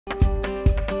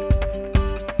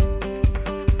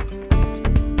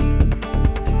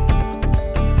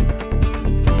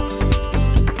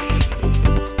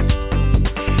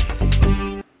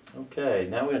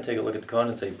we're going to take a look at the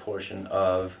condensate portion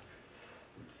of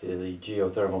the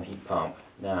geothermal heat pump.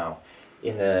 Now,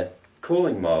 in the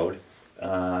cooling mode,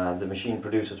 the machine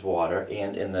produces water,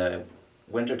 and in the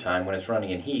wintertime when it's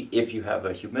running in heat, if you have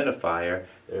a humidifier,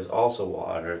 there's also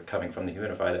water coming from the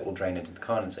humidifier that will drain into the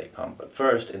condensate pump. But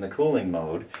first, in the cooling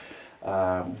mode,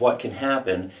 what can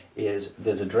happen is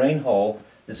there's a drain hole.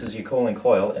 This is your cooling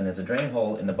coil, and there's a drain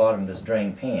hole in the bottom of this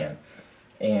drain pan.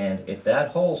 And if that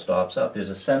hole stops up,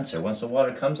 there's a sensor. Once the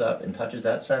water comes up and touches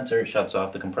that sensor, it shuts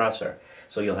off the compressor.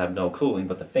 So you'll have no cooling,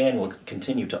 but the fan will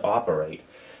continue to operate.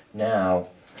 Now,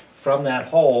 from that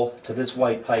hole to this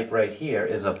white pipe right here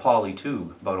is a poly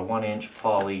tube, about a 1-inch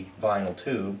poly vinyl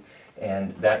tube,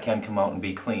 and that can come out and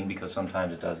be clean because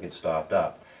sometimes it does get stopped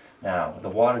up. Now, the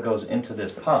water goes into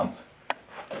this pump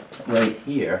right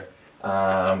here,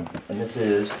 and this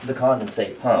is the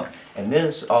condensate pump. And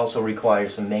this also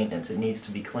requires some maintenance. It needs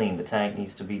to be cleaned. The tank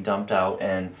needs to be dumped out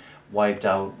and wiped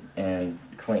out and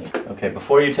cleaned. Okay,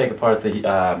 before you take apart the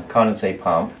condensate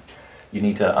pump, you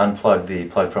need to unplug the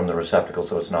plug from the receptacle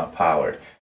so it's not powered.